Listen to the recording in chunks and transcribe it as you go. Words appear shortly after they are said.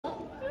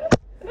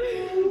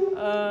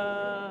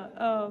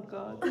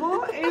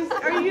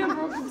Are you in a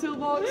broken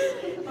toolbox?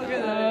 Okay,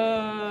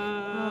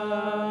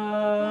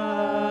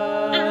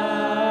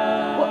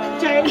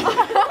 what? James?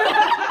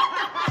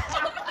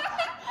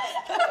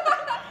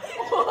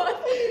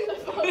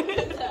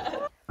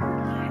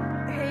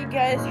 Hey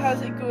guys,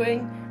 how's it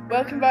going?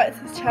 Welcome back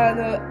to the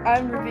channel.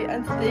 I'm Ruby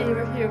and today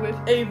we're here with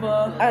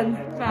Ava and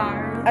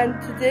Farrell.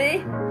 And today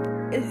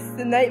is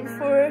the night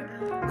before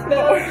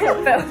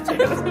Belgium.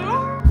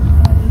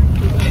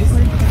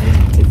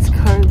 It's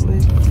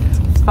currently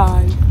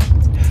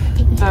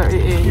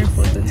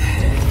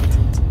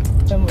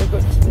 5:38 And we're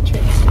going to the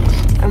train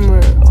station. and we're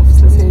off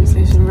to the train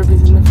station.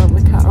 Ruby's in the front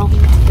with Carol.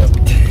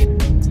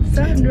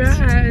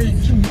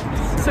 Sunrise!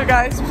 So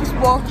guys, we're just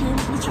walking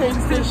to the train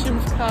station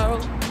with Carol,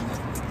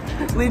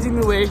 leading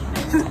the way.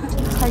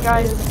 Hi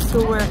guys,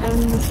 so we're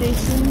in the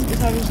station.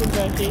 It's having some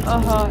ready.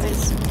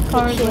 It's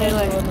currently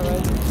like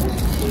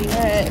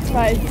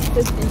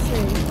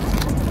 5:53.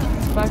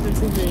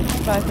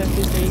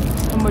 5:53,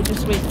 and we're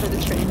just waiting for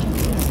the train.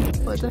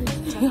 What did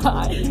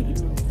I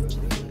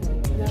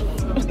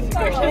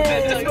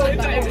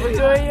We're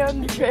going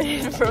on the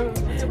train from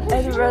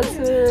Edinburgh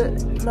to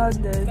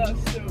London.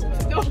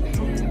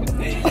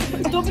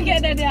 Don't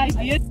forget any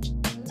ideas.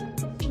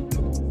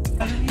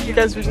 You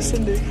guys were just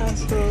in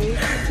Newcastle.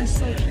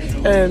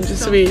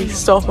 Just so we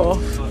stop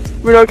off.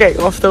 We're not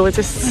getting off though, we're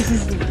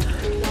just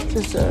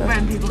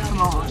when people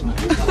come on.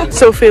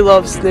 Sophie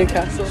loves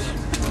Newcastle.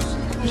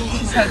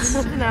 She says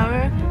An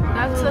hour.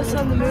 That's us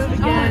on the move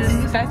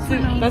again.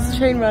 that's the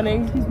train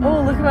running.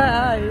 Oh, look at my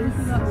eyes.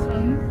 That's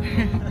fun.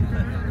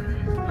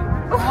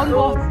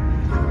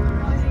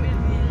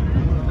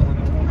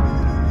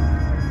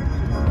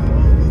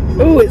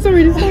 Oh, it's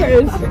already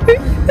started.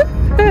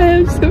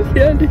 I'm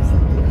Sophie Anderson.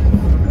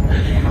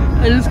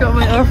 I just got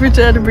my offer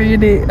to Edinburgh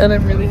Uni and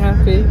I'm really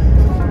happy.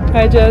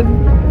 Hi Jen.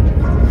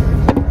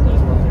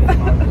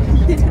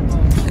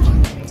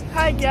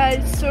 Hi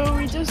guys, so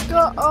we just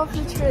got off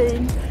the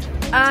train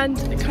and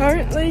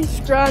currently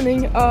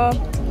scanning a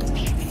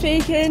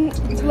bacon,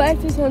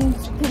 lettuce and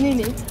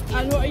panini.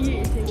 And what are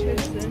you eating,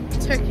 Kristen?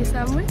 Turkey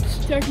sandwich.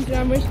 Turkey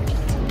sandwich.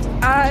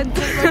 And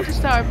We're going to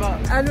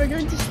Starbucks. and we're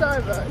going to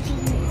Starbucks.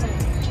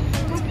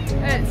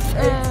 It's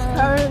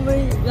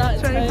currently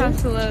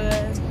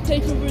 11.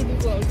 take over the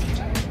vlog.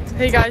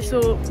 Hey guys,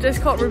 so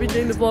just caught Ruby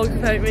doing the vlog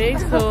without me,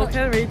 so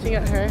kind of raging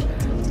at her.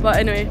 But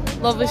anyway,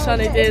 lovely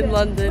sunny day in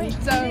London.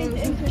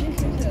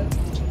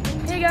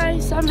 Hey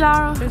guys, I'm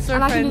Zara. It's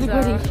our friend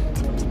Zara.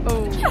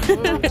 Oh,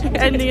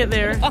 ending it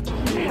there.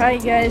 Hi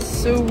guys,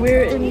 so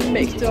we're in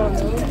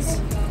McDonald's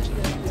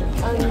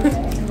and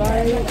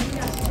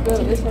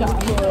this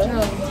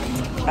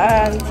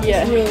and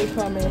yeah, Really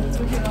funny.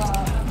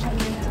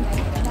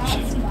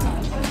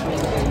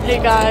 Hey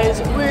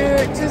guys,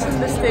 we're just in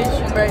the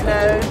station right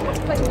now.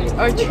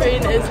 Our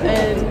train is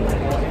in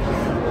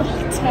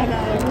 10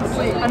 hours.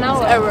 Wait, an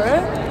hour.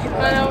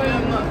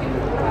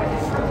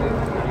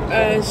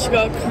 She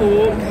got a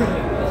Coke.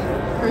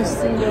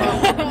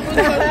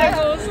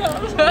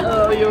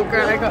 Oh,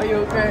 yogurt. I got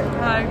yogurt.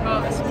 I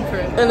got some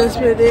fruit. And a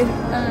smoothie.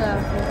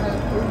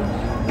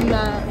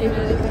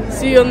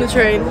 See you on the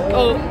train.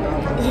 Oh,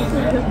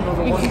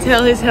 you can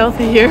tell he's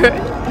healthy here.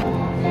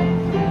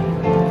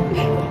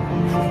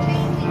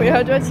 Wait,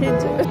 how do I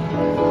change it?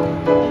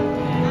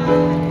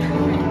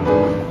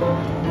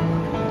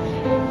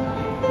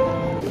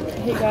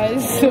 Hey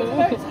guys, so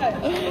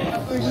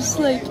we're just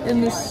like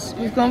in this,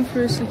 we've gone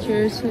for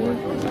security.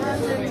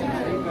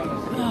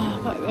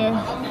 Back there.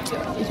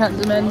 You can't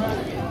zoom in.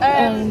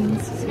 And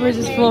we're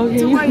just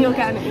vlogging. You'll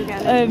get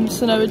it.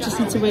 So now we just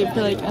need to wait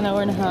for like an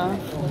hour and a half.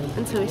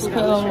 Until It's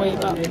quite a long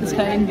wait, but it's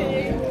fine.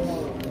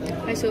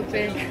 Hi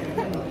Sophie.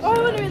 Oh, I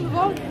want to be in the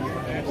vlog.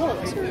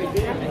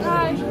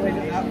 Hi.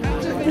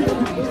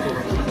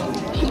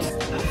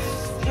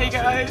 Hey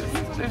guys,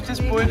 we've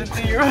just boarded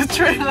the Euro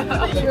train.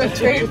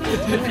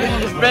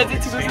 Ready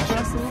to go to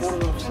Brussels.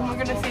 And we're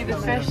gonna see the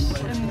fish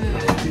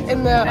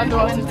in the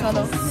underwater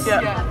tunnel.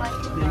 Yeah.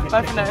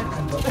 Bye for now.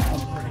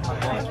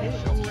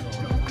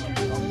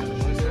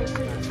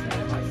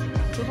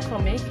 Good for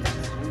me.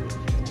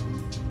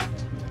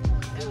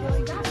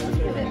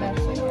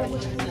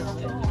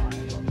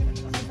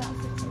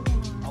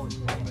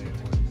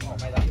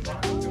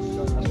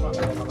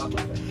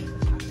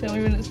 Tell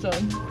me when it's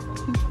done.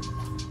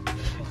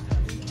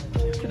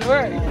 Did it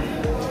work?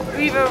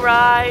 We've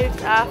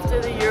arrived after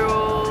the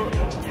Euro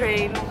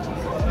train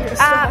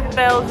at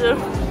Belgium.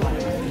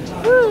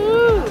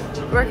 Woo!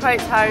 We're quite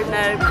tired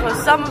now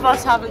because some of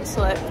us haven't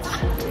slept.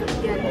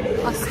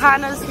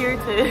 Hannah's here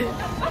too.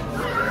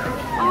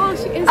 Oh,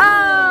 she is.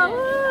 Oh!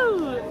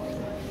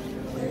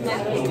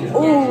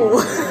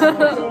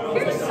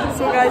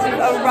 So guys, we've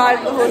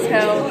arrived at the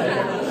hotel.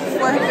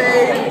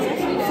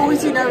 Flipping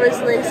 14 hours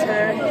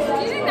later.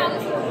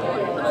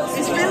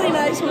 It's really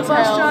nice hotel. The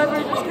bus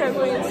driver just kept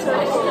going in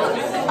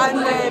circles. And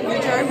then the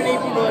Germany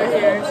people are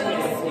here.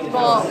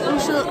 But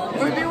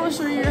Ruby will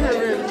show you her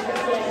room.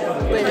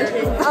 later.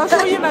 I'll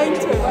show you mine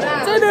too.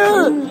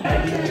 Dinner!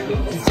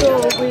 So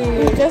we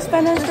just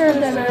finished our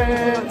dinner.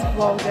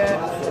 Vlogged it.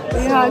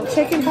 We had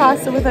chicken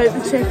pasta without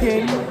the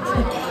chicken.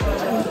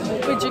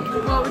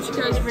 What would you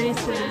guys rate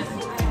it?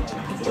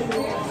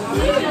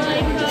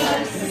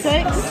 6?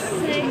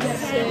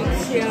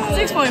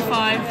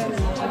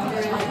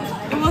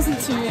 6.5. It wasn't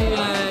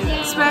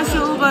too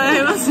special, but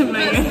it wasn't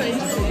mega.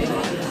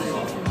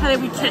 How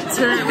did we kick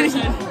to it?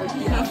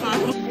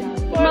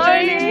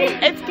 Morning!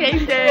 It's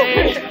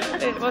Casey!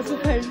 It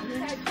wasn't home.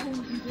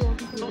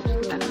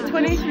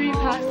 23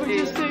 past. We're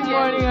just doing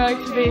morning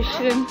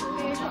activation.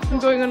 I'm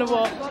going on a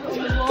walk.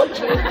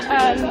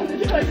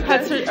 And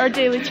that's our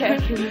daily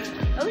check-in.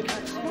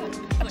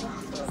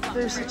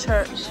 There's the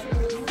church.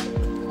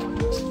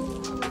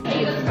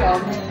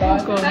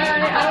 Oh God.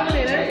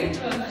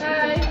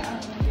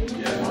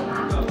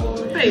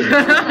 Hey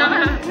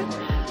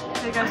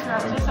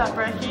guys, we're just at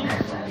Brekkie.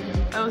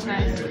 That was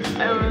nice. It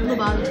was a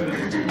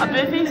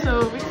buffet,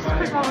 so we just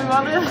picked what we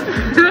wanted.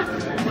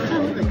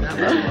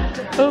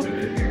 Oh.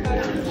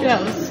 Yeah,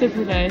 it was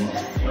super nice.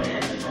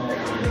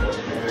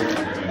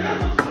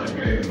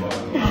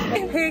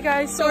 Hey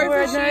guys, so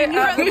we're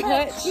now at the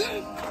pitch.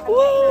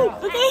 Woo!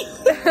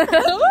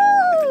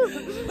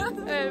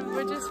 Okay.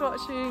 We're just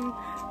watching.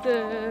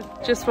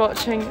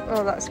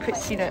 Oh, that's quite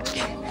scenic.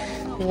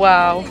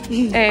 Wow.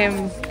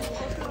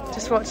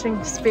 Just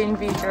watching Spain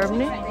v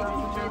Germany.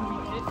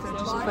 They're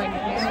just playing.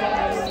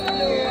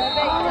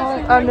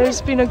 And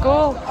there's been a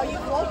goal.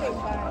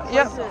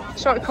 Yep,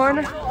 short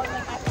corner.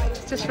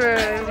 Just for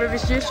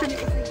Ruby's juicing.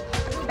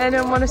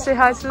 Anyone want to say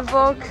hi to the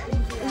vlog?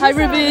 Hi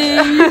Ruby!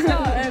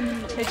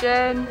 Hey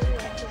Jen.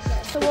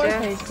 It's a war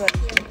face, but...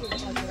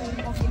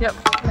 Yep.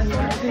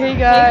 Hey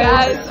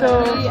guys. So...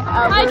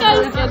 Hi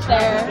guys! We get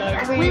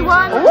there. We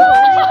won! We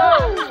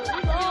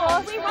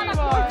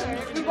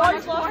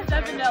lost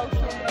 7-0, so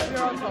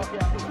we're on top,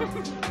 yeah.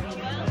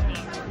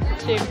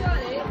 Shame.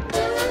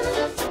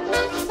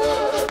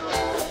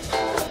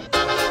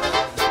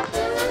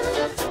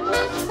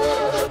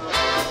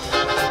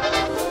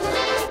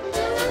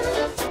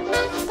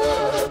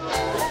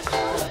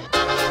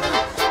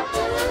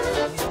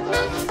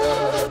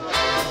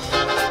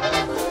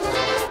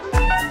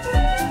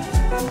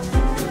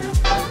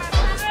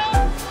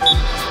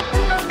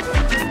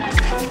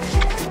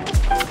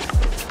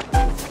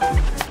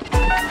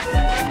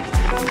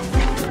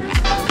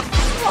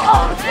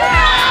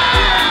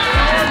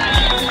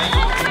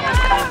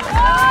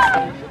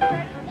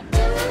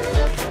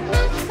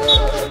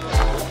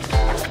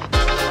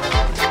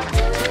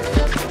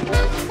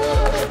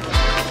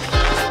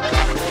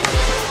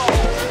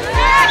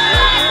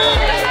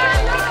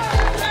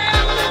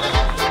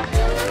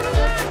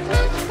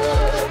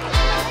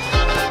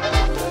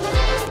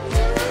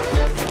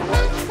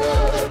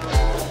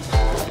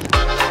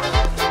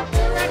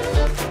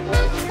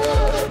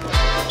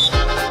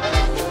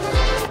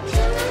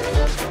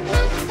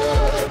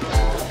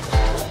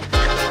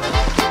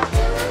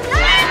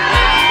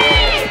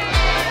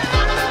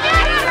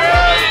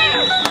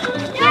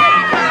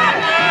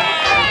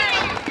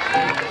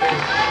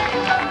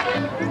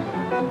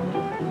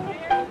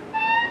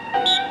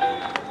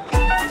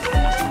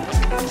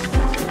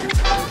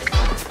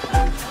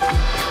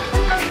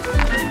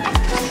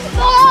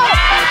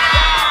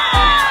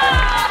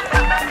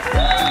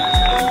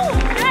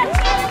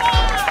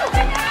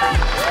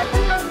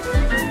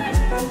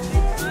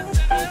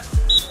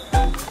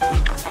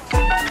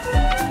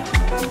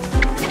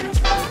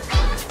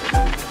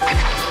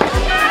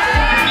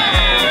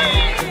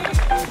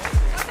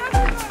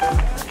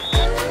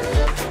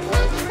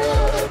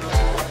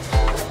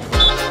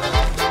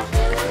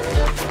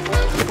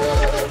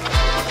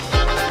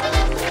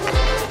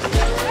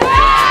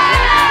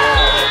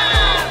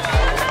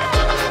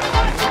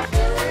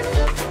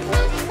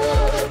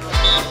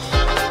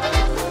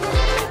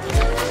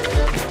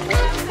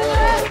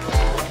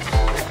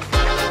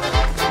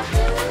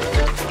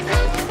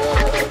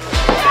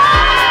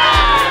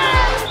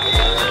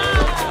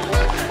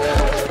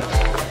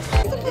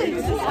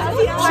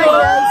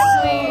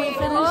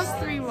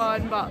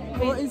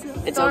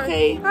 It's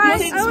okay.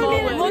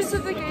 Most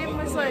of the game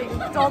was like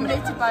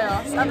dominated by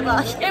us at the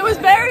back. It was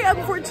very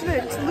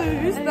unfortunate to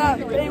lose that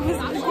it was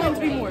going to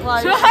be more.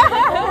 But it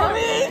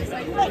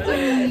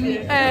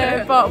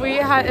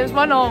was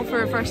 1-1 for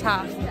the first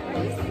half.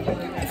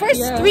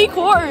 First 3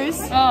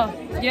 quarters. Oh,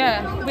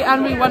 yeah.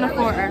 And we won a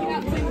quarter.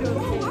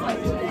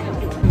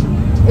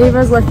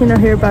 Ava's looking her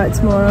hair back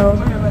tomorrow.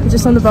 We're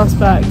just on the bus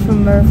back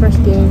from our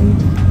first game.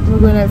 We're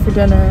going out for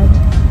dinner.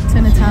 It's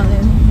in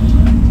Italian.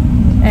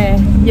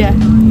 Yeah.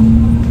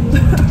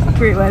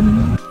 Great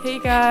win. Hey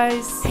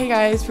guys,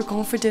 we're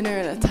going for dinner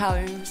in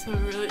Italian, so we're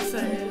really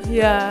excited.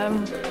 Yeah.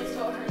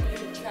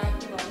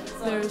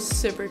 They're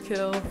super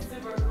cool.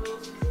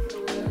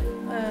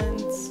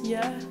 And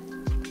yeah,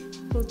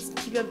 we'll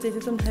keep you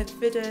updated on hit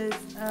videos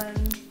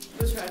and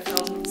we'll try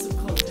to film some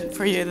content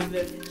for you.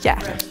 Yeah.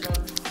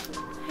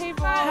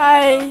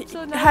 Hi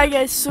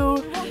guys, so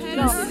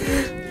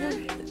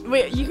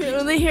Wait, you can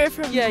only hear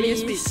from Yeah, me. you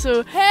speak.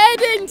 So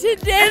heading to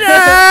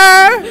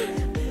dinner.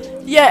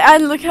 Yeah,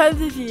 and look at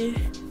the view.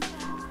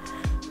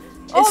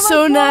 It's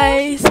so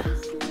nice,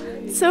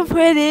 so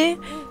pretty.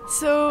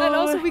 So And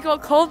also we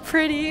got called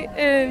pretty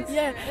in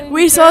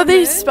we saw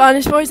these German.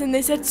 Spanish boys and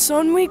they said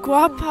 "son muy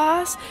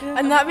guapas,"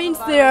 and that means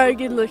they are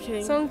good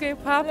looking. Son gay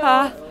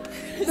papa.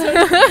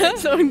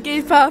 Son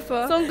gay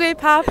papa. Son gay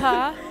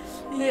papa.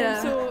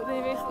 Yeah. So they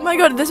basically Oh my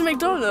god, this is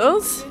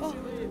McDonald's.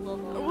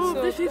 so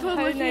There's people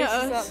how looking nice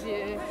at is us. that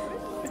view?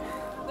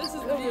 This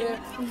is the view.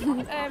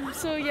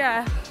 So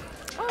yeah.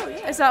 Oh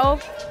yeah. Is that all?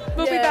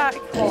 We'll be Yeah. back.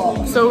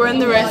 So we're in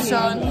the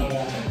restaurant.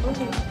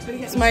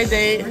 It's my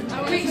date.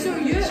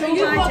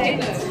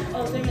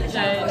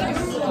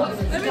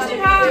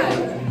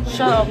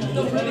 Shut up.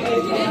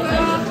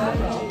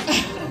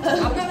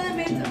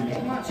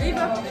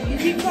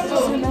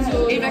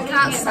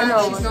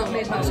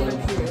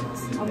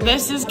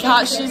 This is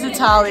Kat, she's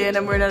Italian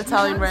and we're in an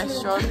Italian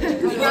restaurant.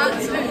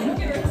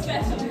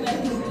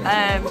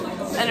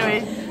 Anyway,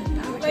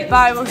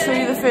 bye, we'll show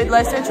you the food.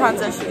 Let's do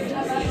transition.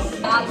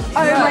 Oh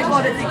my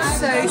god, it looks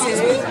so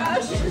good.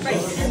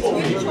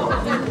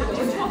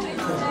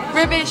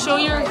 Ruby, show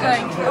your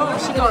thing. Oh,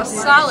 she got a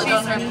salad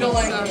on her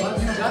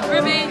pizza.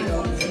 Ruby,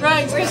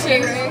 right,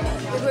 Chrissy. How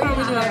are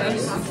we doing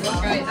this?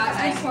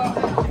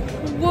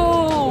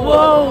 Whoa!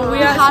 Whoa! We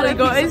actually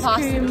got ice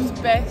cream.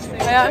 Best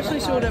thing. I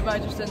actually showed it, but I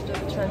just didn't do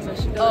the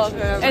transition. Oh,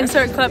 okay.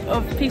 Insert clip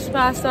of pizza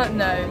pasta.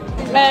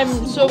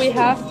 No. So we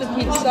have the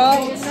pizza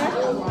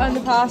and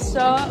the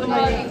pasta.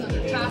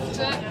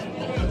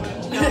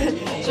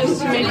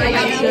 Just to make it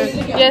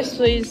easier. Yes,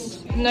 please.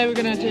 Now we're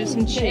gonna do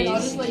some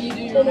cheese.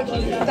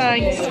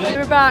 Thanks.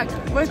 We're back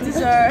with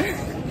dessert.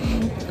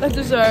 With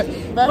dessert.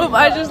 Oh,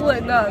 I just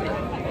looked up.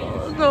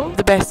 Go.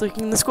 The best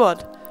looking in the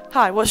squad.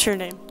 Hi, what's your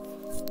name?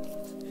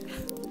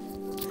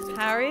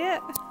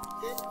 Harriet.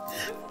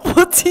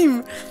 What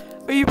team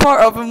are you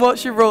part of and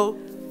what's your role?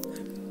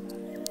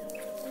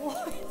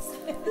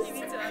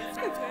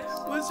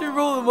 What's your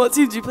role and what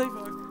team do you play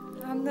for?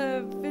 I'm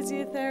the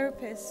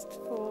physiotherapist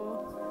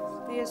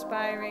for the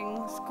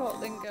aspiring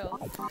Scotland girl.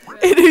 And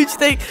who do you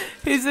think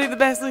the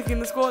best looking in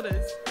the squad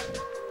is?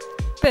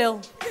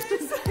 Bill.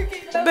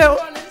 Bill.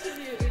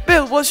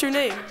 Bill, what's your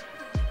name?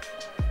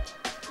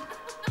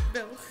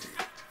 Bill.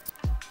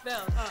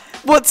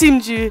 What team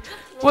do you?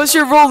 What's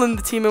your role in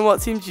the team and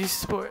what team do you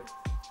support?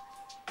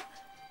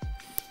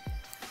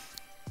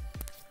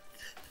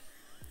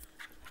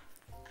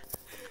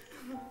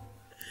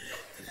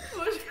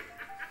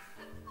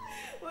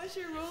 What's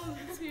your role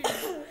in the team?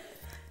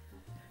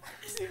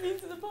 Zoom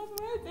into the bottom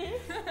right there.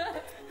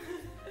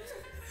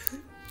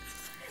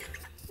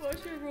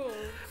 What's your role?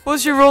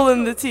 What's your role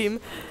in the team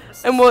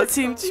and what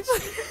team do you play?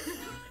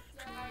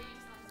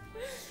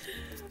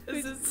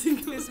 Who's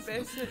the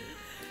best?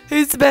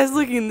 Who's the best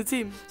looking in the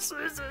team?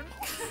 Susan.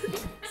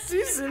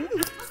 Susan.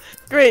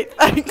 Great,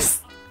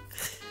 thanks.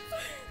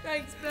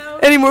 Thanks, Bill.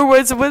 Any more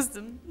words of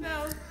wisdom?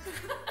 No.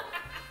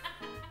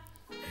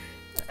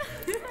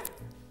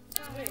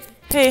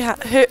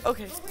 Hey,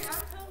 okay.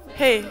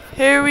 Hey,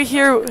 who are we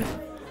here?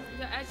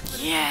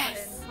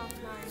 Yes.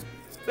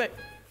 Wait.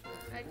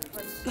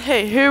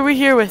 Hey, who are we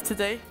here with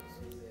today?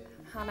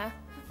 Hannah.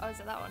 Oh, is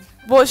it that one?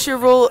 What's your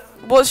role?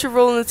 What's your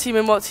role in the team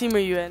and what team are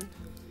you in?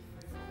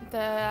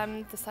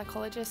 The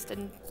psychologist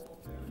in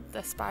the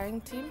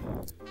aspiring team.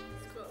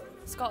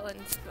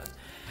 Scotland.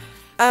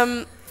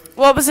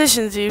 What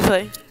position do you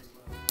play?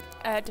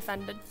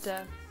 Defended.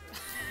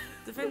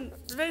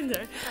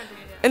 Defender.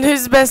 And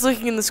who's the best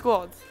looking in the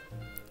squad?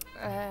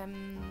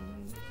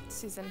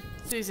 Susan.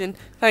 Susan.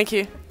 Thank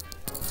you.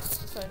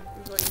 Sorry,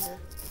 we've got you here.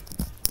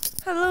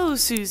 Hello,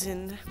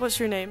 Susan. What's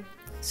your name?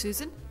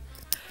 Susan?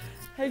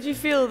 How do you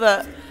feel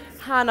that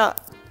Hannah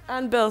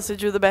and Bill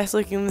said you're the best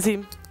looking in the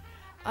team?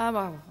 I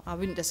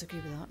wouldn't disagree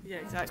with that. Yeah,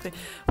 exactly.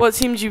 What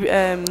team do you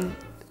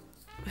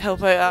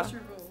help out at?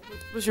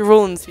 What's your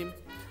role in the team?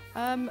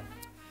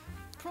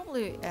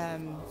 Probably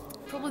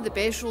the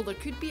best role there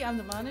could be. I'm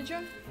the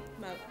manager.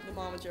 The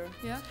manager.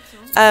 Yeah.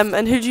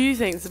 And who do you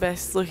think is the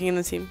best looking in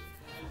the team?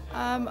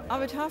 I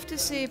would have to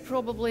say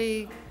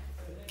probably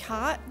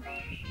Kat.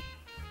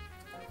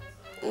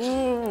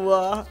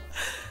 Ooh,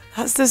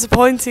 that's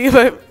disappointing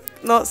about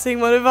not seeing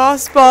one of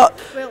us, but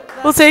Well,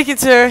 we'll take it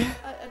to her. I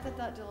did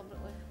that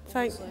deliberately.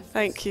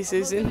 Thank you,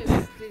 Susan. I'm not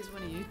gonna praise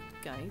one of you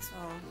guys.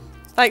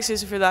 Thanks,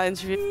 Susan, for that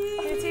interview.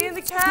 Kitty and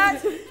the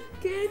cat.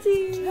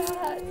 Kitty.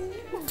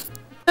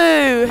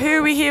 So, who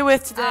are we here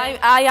with today?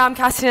 I am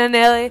Cassian and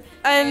Ellie.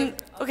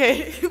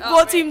 Okay,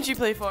 what team do you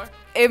play for?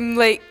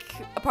 Like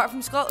apart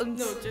from Scotland.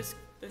 No, just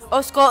this.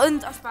 Oh,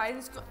 Scotland.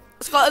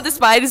 Scotland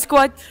aspiring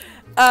squad.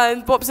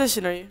 And what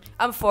position are you?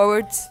 I'm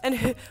forwards.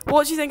 And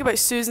what do you think about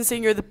Susan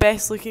saying you're the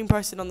best looking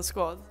person on the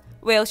squad?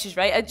 Well, she's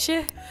right, isn't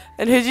she?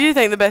 And who do you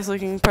think the best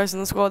looking person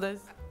on the squad is?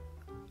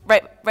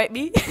 Right,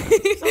 me.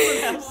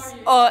 Someone else.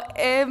 Oh,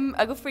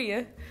 I go for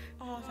you.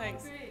 Oh,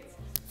 thanks.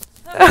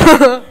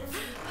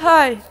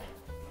 Hi.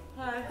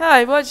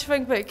 Hi, what do you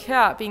think about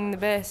Kat being the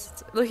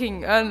best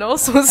looking and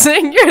also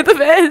saying you're the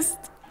best?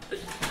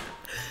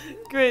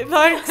 Great,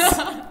 thanks.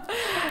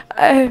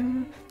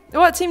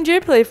 What team do you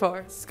play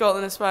for?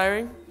 Scotland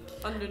Aspiring.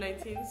 Under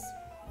 19s.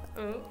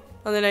 Oh.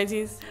 Under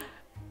 19s.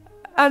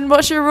 And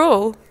what's your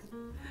role?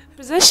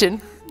 Position.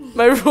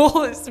 My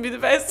role is to be the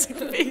best I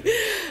can be.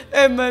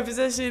 And my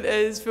position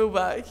is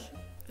fullback.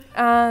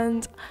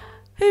 And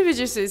who would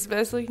you say is the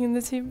best looking in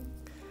the team?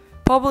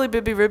 Probably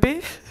Bibby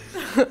Ruby.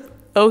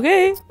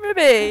 Okay,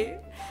 Ruby,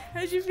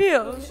 how do you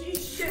feel?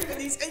 These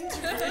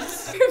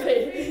interviews.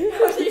 Ruby,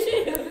 how do you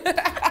feel?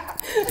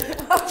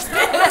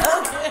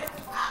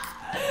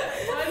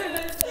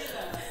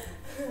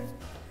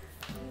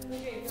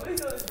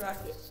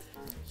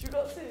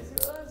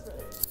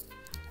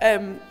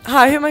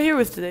 Hi, who am I here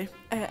with today?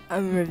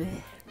 I'm Ruby.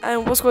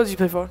 And what squad do you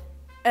play for?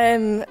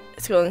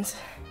 Scotland.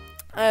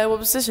 What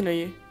position are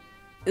you?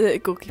 The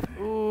goalkeeper.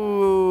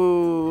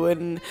 Ooh,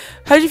 and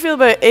how do you feel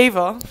about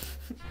Ava,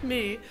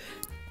 me,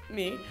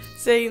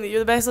 saying that you're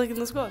the best looking in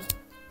the squad?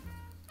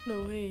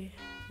 No way.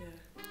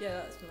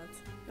 Yeah, that's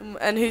mad.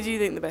 And who do you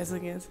think the best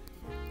looking is?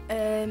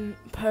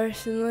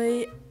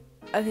 Personally,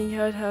 I think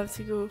I would have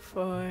to go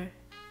for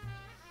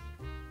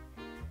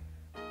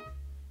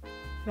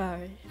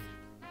Vary.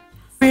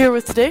 We're here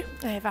with today.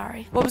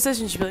 Vary. What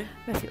position do you play?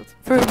 Midfield.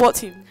 For what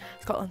team?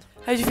 Scotland.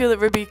 How do you feel that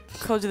Ruby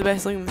called you the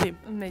best looking in the team?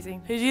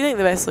 Amazing. Who do you think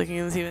the best looking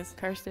in the team is?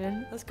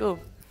 Kirsten. Let's go.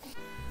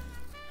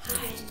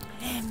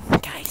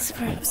 Guys,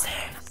 we're up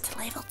there to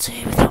level 2.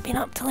 We've not been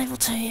up to level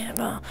 2 yet,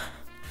 but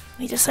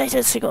we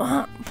decided to go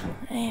up.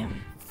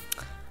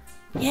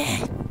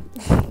 Yeah.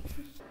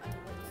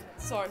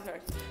 Sorry.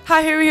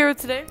 Hi, who are we here with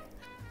today?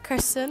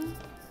 Kirsten.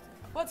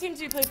 What team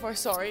do you play for?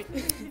 Sorry.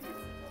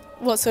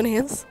 What's on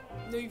hands?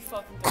 No, you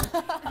fucking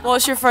don't.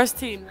 What's your first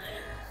team?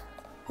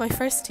 My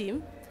first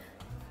team.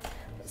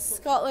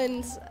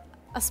 Scotland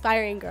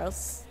Aspiring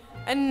Girls.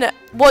 And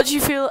what do you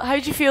feel? How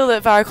do you feel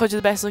that Vara called you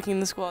the best looking in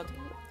the squad?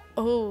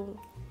 Oh,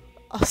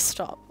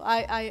 stop.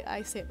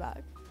 I say it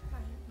back.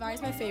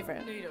 Vary's my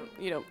favourite. No,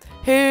 you don't.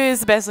 Who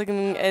is the best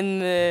looking in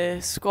the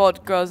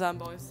squad, girls and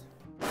boys?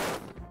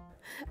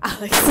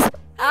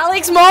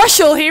 Alex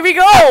Marshall. Here we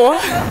go.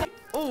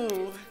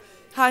 Oh,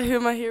 hi. Who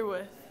am I here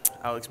with?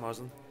 Alex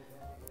Marsden.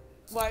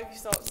 Why have you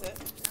stopped it?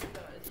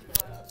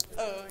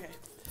 Oh,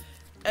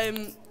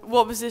 okay.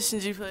 What position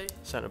do you play?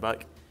 Centre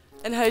back.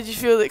 And how do you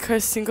feel that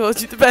Kirsten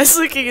called you the best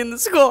looking in the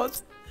squad?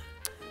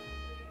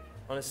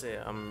 Honestly,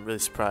 I'm really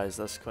surprised.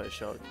 That's quite a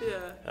shock.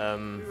 Yeah.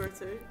 We were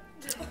too.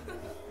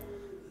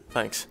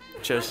 Thanks.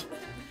 Cheers.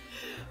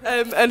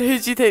 And who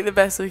do you think the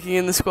best looking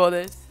in the squad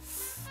is?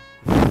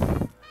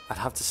 I'd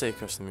have to say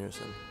Kirsten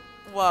Mewson.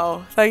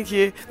 Wow, thank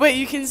you. Wait,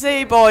 you can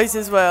say boys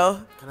as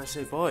well. Can I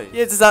say boys?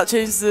 Yeah, does that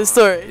change the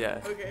story?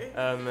 Yeah. Okay.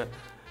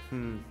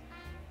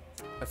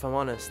 If I'm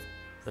honest,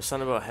 there's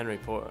something about Henry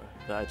Porter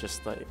that I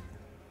just like.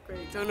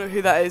 Great, don't know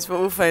who that is, but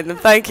we'll find them.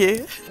 Thank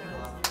you.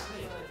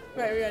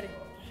 Right, are we ready?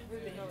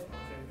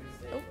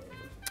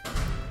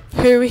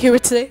 Who are we here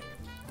with today?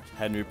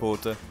 Henry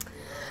Porter.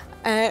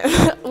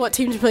 What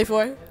team do you play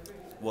for?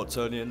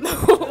 Watsonian.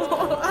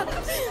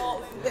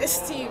 This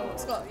team,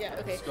 Scotland. Yeah,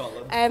 okay.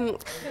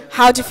 Scotland.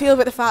 How do you feel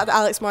about the fact that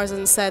Alex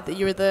Marsden said that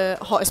you were the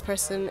hottest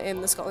person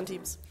in the Scotland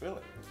teams? Really?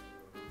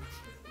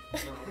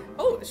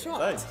 Oh,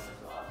 shot.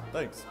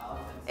 Thanks.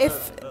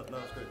 If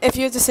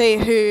you had to say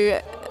who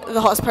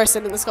the hottest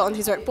person in the Scotland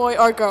teams were, boy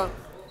or girl,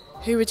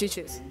 who would you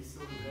choose?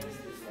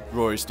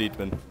 Rory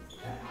Steedman.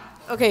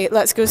 Okay,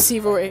 let's go see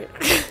Rory.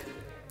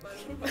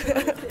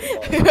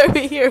 Who are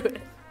we here with?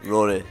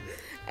 Rory.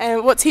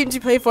 What team do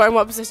you play for and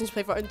what position do you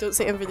play for? And don't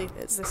say everything,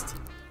 it's this team.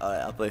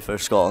 I play for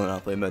Scotland and I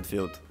play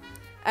midfield.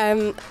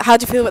 How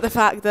do you feel about the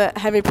fact that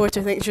Henry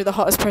Porter thinks you're the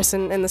hottest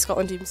person in the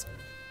Scotland teams?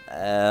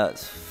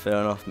 That's fair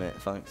enough, mate.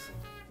 Thanks.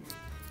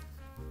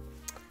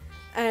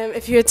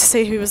 If you had to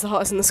say who was the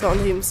hottest in the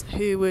Scotland teams,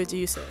 who would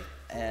you say?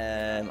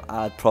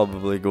 I'd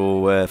probably go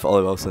with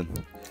Ollie Wilson.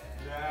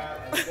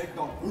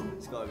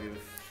 It's got to be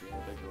with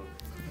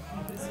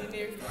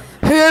big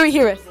dog. Who are we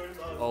here with?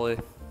 Ollie.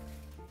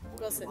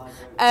 Wilson.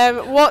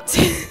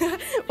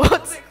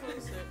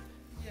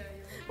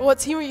 What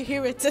team are you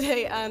here with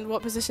today and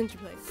what position do you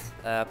play?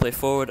 I play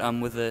forward. I'm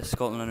with the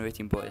Scotland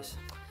under-18 boys.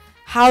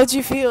 How do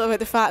you feel about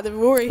the fact that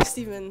Rory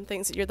Steedman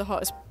thinks that you're the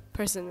hottest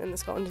person in the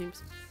Scotland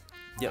teams?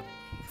 Yep,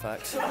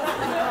 facts.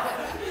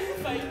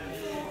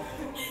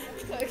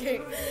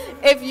 Okay.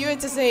 If you had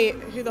to say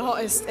who the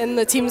hottest in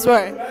the teams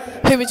were,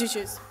 who would you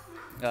choose?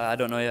 I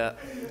don't know yet.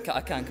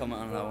 I can't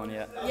comment on that one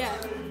yet. Yeah.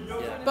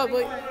 Yeah. But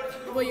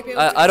will you be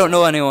able to? I don't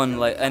know anyone,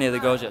 like any of the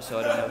girls yet, so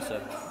I don't know.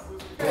 So.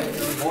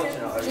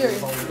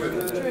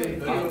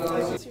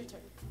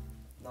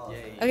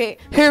 Okay,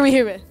 who are we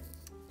here with?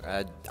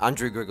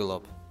 Andrew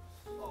Grigalop.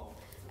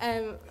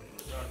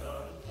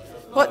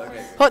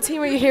 What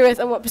team are you here with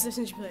and what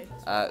position do you play?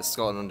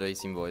 Scotland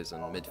under-18 boys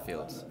and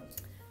midfield.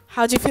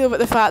 How do you feel about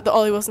the fact that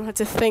Ollie Wilson had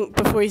to think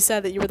before he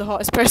said that you were the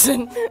hottest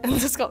person in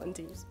the Scotland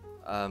teams?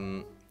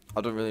 I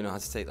don't really know how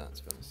to take that,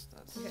 to be honest.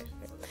 Okay.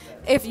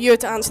 If you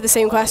had to answer the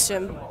same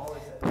question,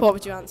 what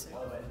would you answer?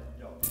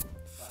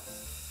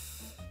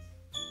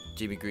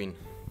 Jimmy Green.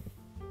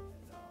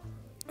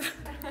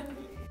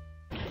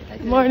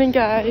 Morning,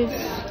 guys.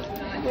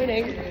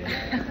 Morning.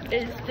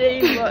 It's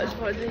day,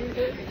 what day is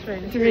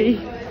it? 3.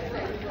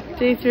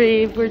 Day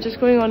 3. We're just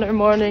going on our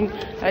morning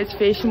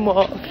isolation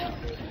walk.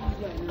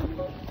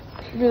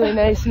 Really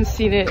nice and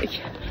scenic.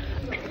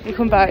 We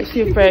come back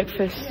to have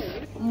breakfast.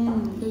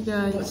 Hey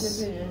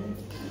guys.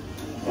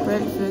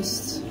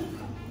 Breakfast.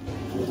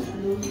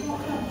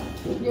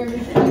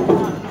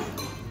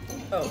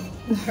 Oh,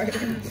 sorry.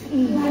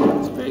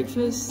 It's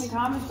breakfast.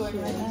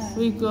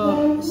 We've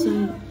got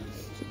some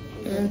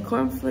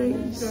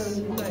cornflakes.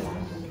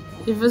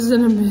 If it's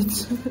in a mood.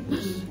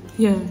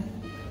 Yeah.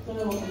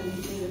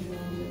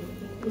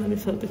 Let me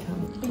flip the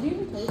camera. Did you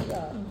even taste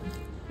that?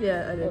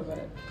 Yeah, I did.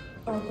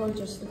 Oh,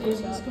 gorgeous.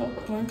 It's got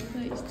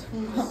cornflakes,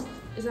 toast.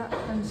 Is that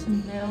and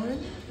some melon?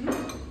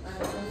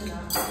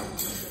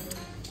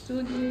 Do you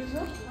want to use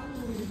that?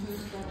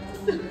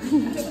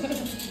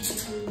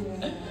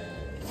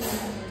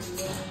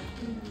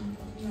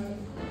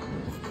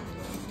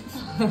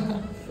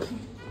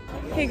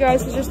 Hey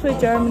guys, we just played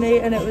Germany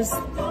and it was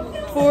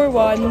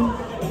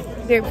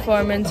 4-1. Great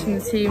performance from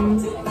the team.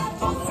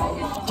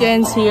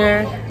 Jen's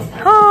here.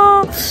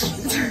 Oh!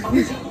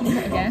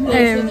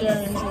 Again?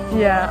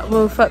 Yeah,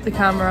 we'll flip the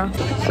camera.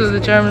 So the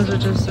Germans are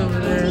just over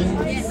there.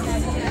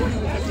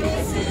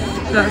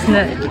 That's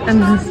Nick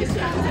and his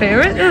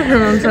parrot.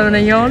 Everyone's having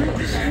a yawn.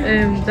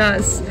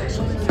 That's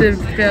the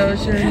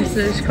Belgians.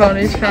 There's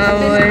Connie's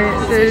family.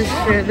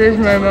 There's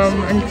my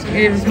mum and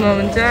Eva's mum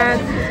and dad.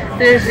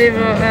 There's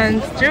Eva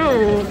and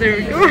Joe. There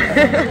we go.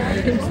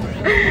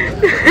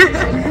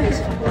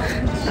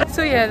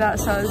 So yeah,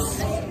 that's us.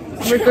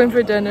 We're going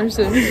for dinner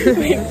soon.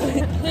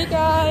 Hey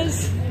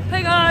guys!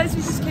 Hey guys!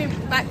 We just came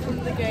back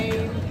from the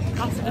game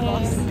after the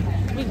bus.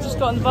 We just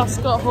got on the bus,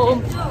 got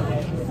home,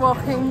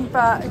 walking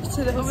back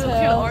to the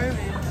hotel,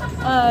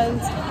 and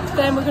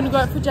then we're going to go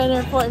out for dinner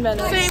in 40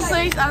 minutes. Same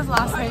place as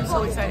last time,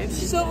 so excited.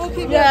 So we'll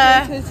keep you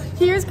updated.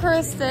 Here's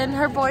Kirsten.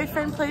 Her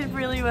boyfriend played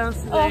really well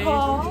today.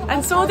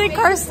 And so did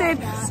Kirsten.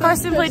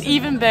 Kirsten played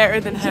even better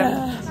than him.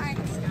 Yeah.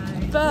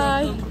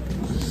 Bye.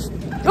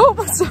 Oh,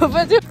 what's up?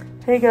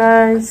 Hey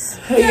guys.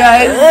 Hey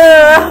guys.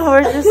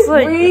 We're just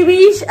like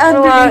Babies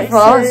underneath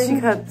us.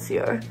 you can't see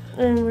her.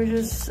 And we're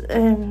just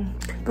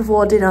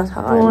before dinner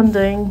time.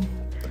 Bonding.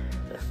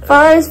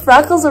 Fire's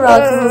freckles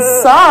around the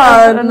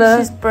sun. And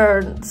she's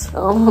burnt.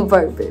 Oh, I'm a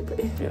burnt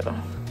baby. Yeah.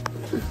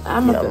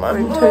 I'm a bit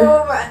burnt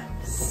too.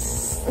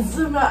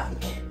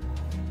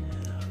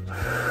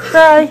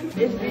 Bye.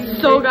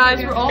 So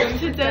guys, we're off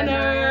to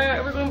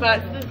dinner. We're going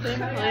back to the same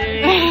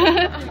place.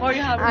 What are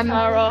you having,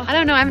 Mara? I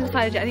don't know, I haven't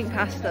decided yet. I think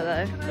pasta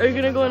though. Are you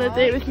gonna go on a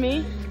date with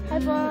me? I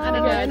don't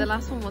know, the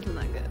last one wasn't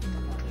that good.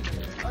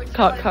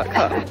 Cut.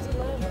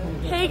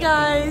 Hey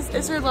guys,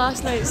 it's our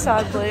last night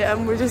sadly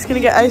and we're just gonna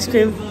get ice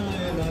cream.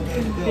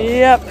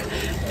 Yep.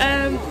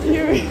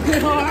 Here we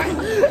are.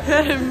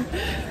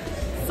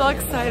 So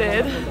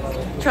excited.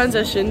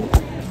 Transition.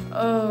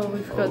 Oh,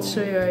 we forgot to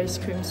show you our ice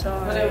cream,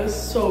 sorry. And it was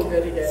so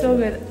good again. So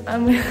good.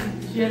 And we,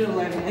 you had a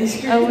lemon ice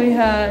cream. And we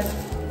had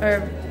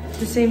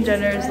the same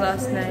dinner as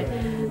last night.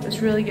 It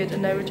was really good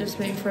and now we're just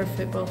waiting for a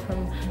football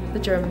from the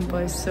German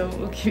boys, so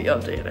we'll keep you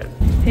updated.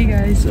 Hey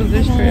guys, so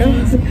there's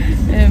Freya.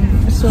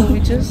 So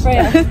we just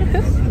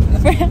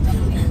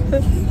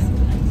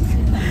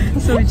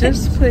so we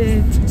just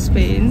played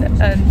Spain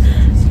and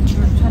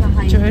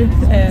drew,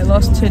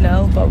 lost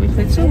 2-0, but we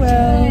played so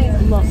well. A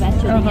lot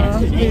better than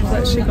yesterday. We've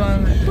actually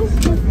gone like,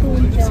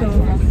 so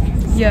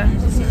yeah.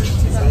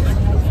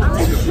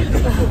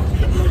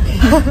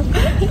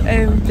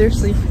 They're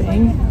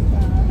sleeping.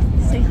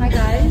 Say hi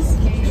guys.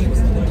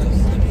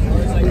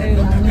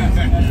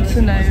 So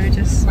now we're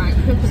just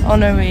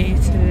on our way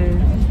to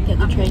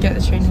get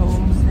the train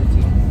home.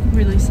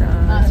 Really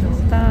sad. So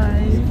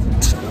bye.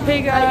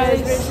 Hey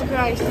guys.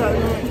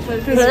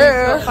 Because we've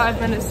got 5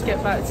 minutes to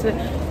get back to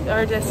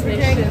our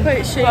destination.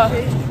 Quite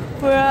shaky.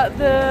 We're at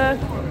the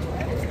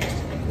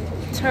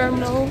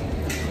terminal.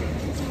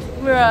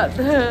 We're at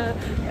the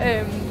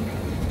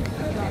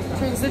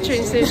train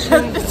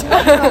station,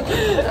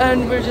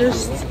 and we're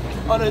just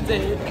On a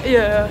date.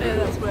 yeah. Yeah,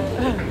 that's wet.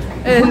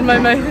 And my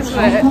mouth is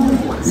wet.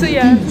 So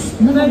yeah.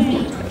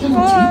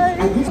 Bye.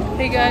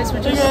 Hey guys,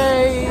 we're just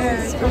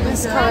We're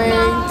just coming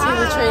to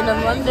the train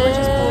on London.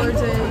 We're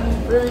just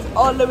boarding. We're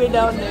all the way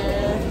down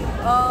there.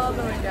 All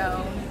the way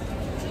down.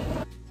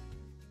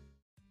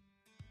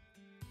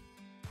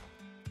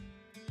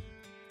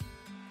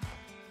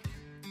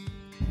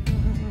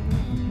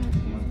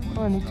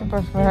 Oh, I need to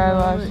brush my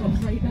eyelashes.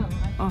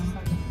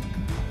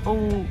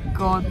 Oh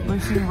god,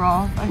 looking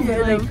rough. I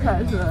feel like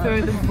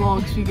through the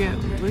vlogs we get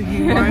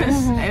looking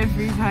worse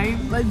every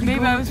time. Like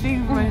maybe I was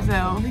speaking for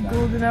myself. The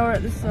golden hour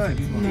at the start.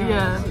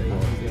 Yeah.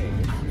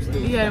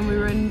 Yeah, and we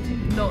were in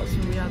knots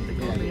when we had the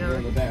golden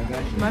hour.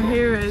 My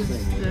hair is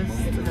just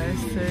the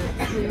best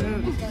too.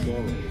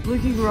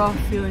 Looking rough,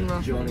 feeling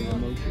rough.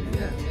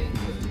 Yeah.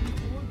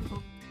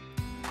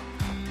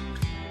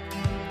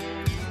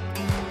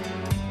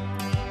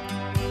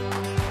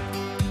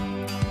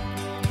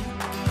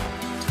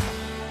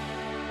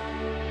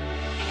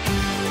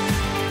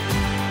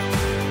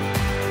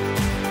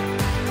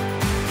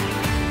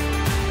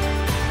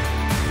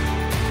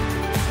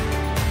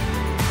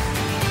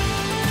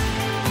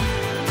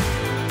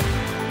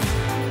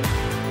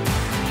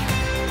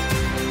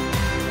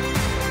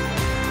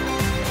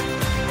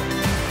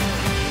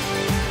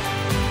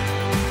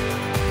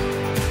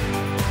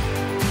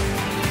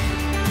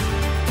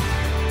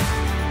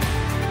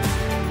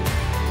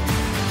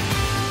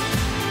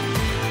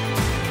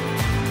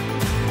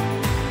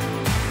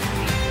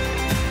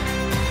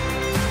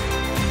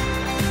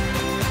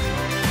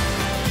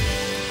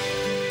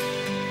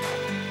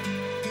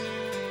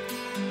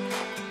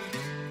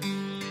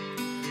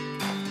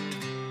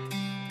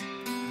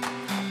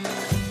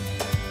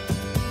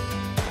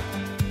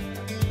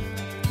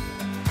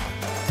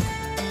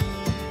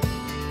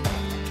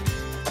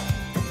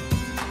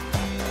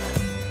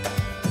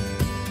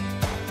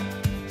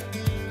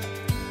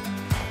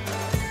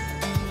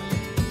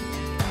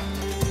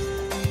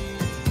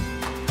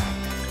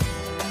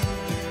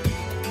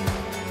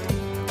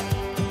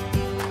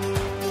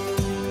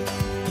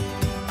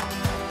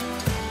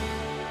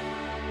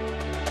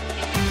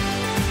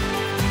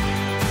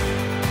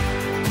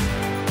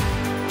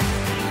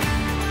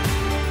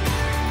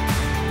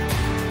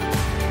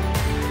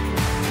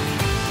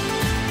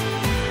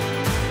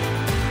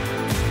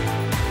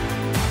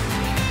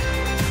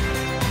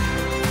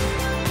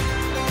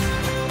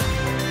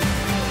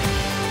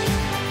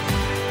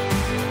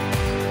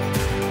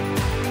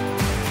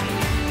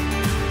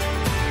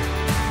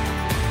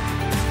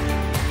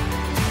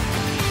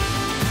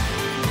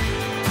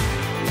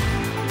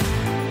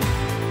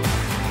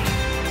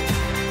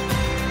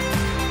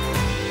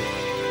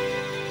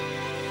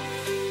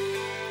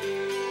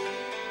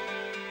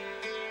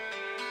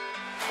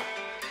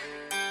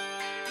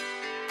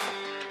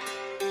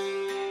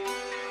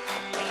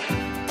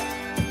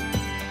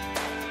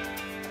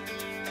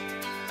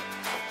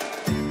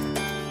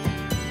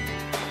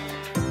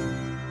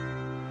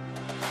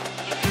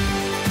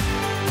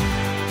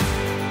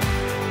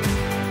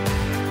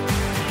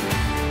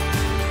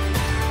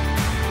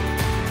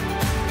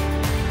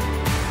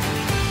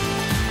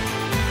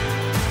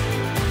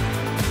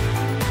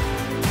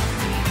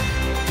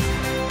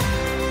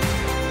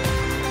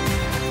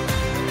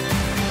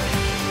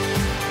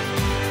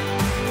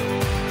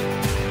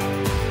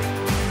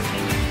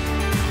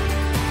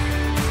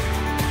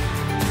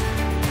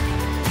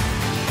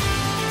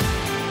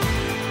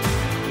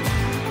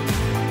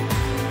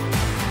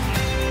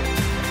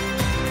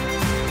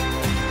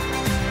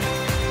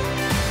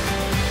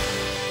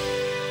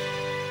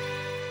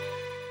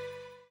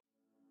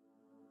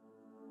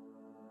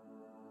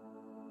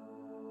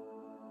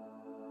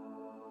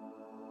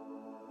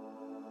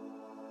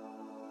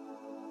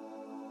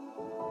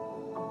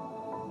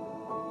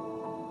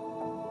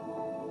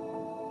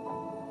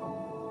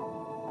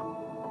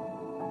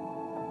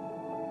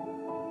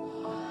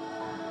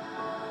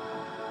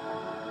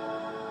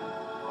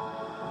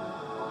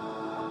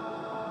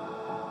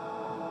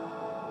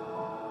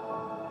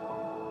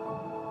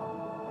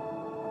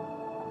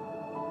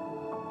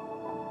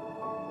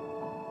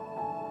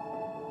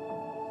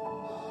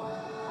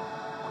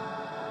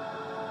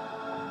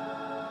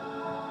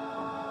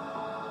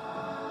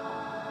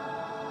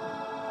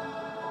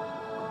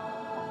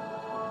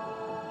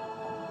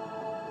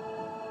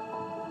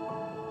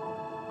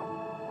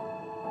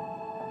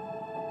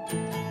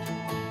 Bye.